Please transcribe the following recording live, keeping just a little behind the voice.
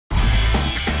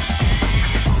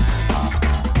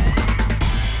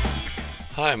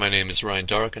Hi, my name is Ryan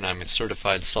Dark and I'm a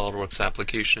certified SOLIDWORKS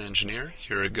application engineer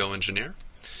here at Go Engineer.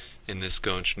 In this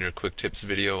Go Engineer Quick Tips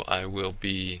video, I will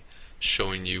be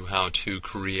showing you how to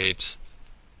create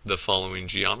the following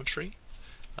geometry.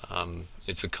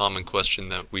 It's a common question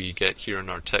that we get here in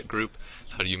our tech group.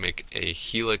 How do you make a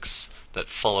helix that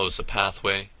follows a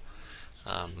pathway?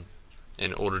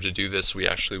 In order to do this, we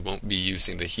actually won't be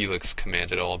using the helix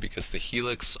command at all because the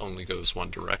helix only goes one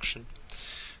direction.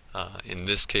 In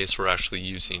this case, we're actually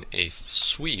using a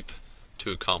sweep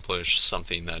to accomplish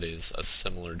something that is a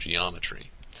similar geometry.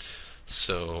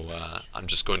 So I'm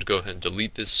just going to go ahead and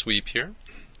delete this sweep here.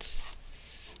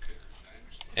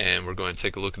 And we're going to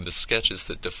take a look at the sketches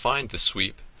that defined the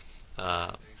sweep.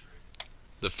 The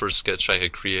first sketch I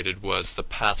had created was the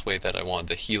pathway that I wanted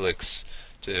the helix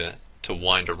to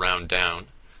wind around down.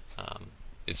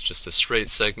 It's just a straight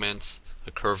segment,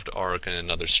 a curved arc, and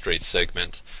another straight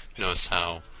segment. Notice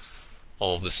how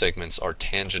all of the segments are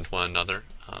tangent one another.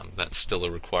 That's still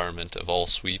a requirement of all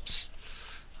sweeps.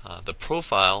 The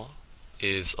profile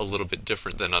is a little bit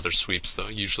different than other sweeps though.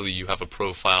 Usually you have a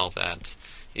profile that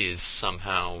is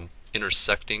somehow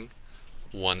intersecting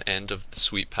one end of the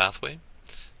sweep pathway.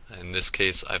 In this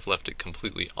case, I've left it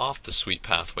completely off the sweep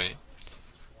pathway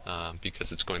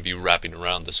because it's going to be wrapping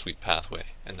around the sweep pathway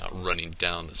and not running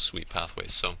down the sweep pathway.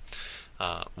 So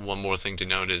one more thing to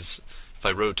note is if I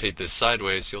rotate this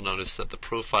sideways, you'll notice that the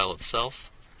profile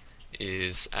itself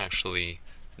is actually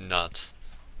not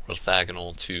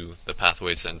orthogonal to the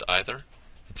pathway's end either.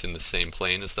 It's in the same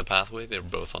plane as the pathway. They're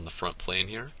both on the front plane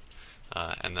here.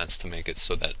 And that's to make it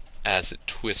so that as it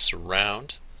twists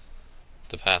around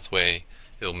the pathway,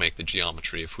 it'll make the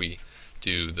geometry. If we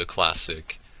do the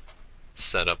classic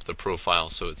set up the profile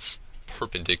so it's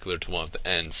perpendicular to one of the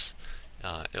ends,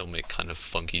 it'll make kind of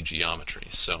funky geometry.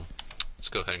 So let's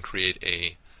go ahead and create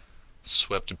a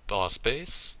swept boss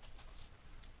base,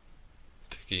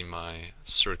 picking my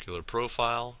circular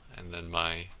profile and then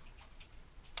my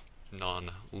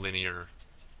non-linear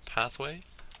pathway.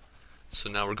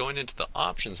 So now we're going into the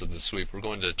options of the sweep. We're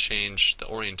going to change the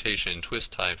orientation and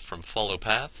twist type from follow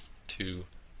path to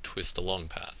twist along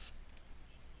path.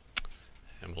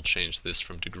 And we'll change this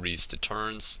from degrees to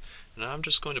turns. And I'm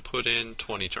just going to put in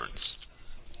 20 turns.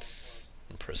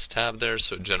 And press tab there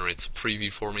so it generates a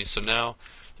preview for me. So now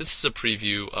this is a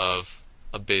preview of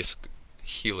a basic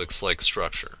helix-like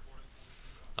structure.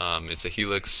 It's a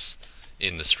helix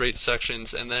in the straight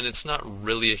sections, and then it's not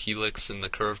really a helix in the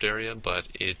curved area, but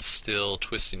it's still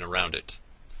twisting around it,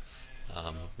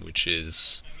 which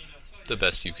is the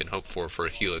best you can hope for a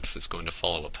helix that's going to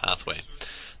follow a pathway.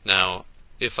 Now,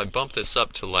 if I bump this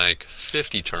up to like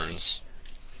 50 turns,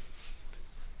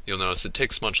 you'll notice it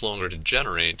takes much longer to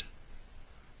generate,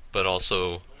 but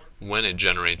also when it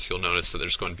generates, you'll notice that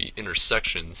there's going to be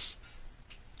intersections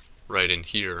right in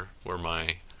here where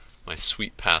my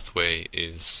sweep pathway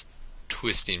is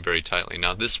twisting very tightly.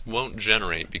 Now this won't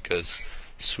generate because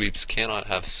sweeps cannot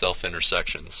have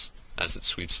self-intersections as it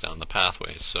sweeps down the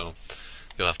pathway, so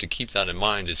you'll have to keep that in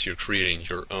mind as you're creating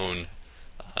your own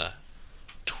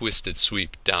twisted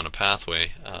sweep down a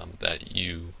pathway, that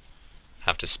you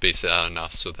have to space it out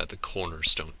enough so that the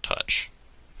corners don't touch.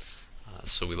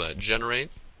 So we let it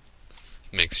generate,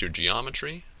 makes your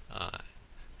geometry,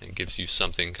 and gives you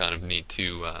something kind of neat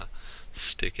to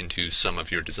stick into some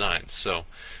of your designs. So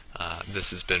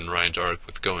this has been Ryan Dark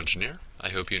with Go Engineer. I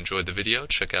hope you enjoyed the video.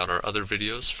 Check out our other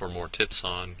videos for more tips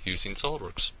on using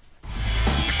SOLIDWORKS.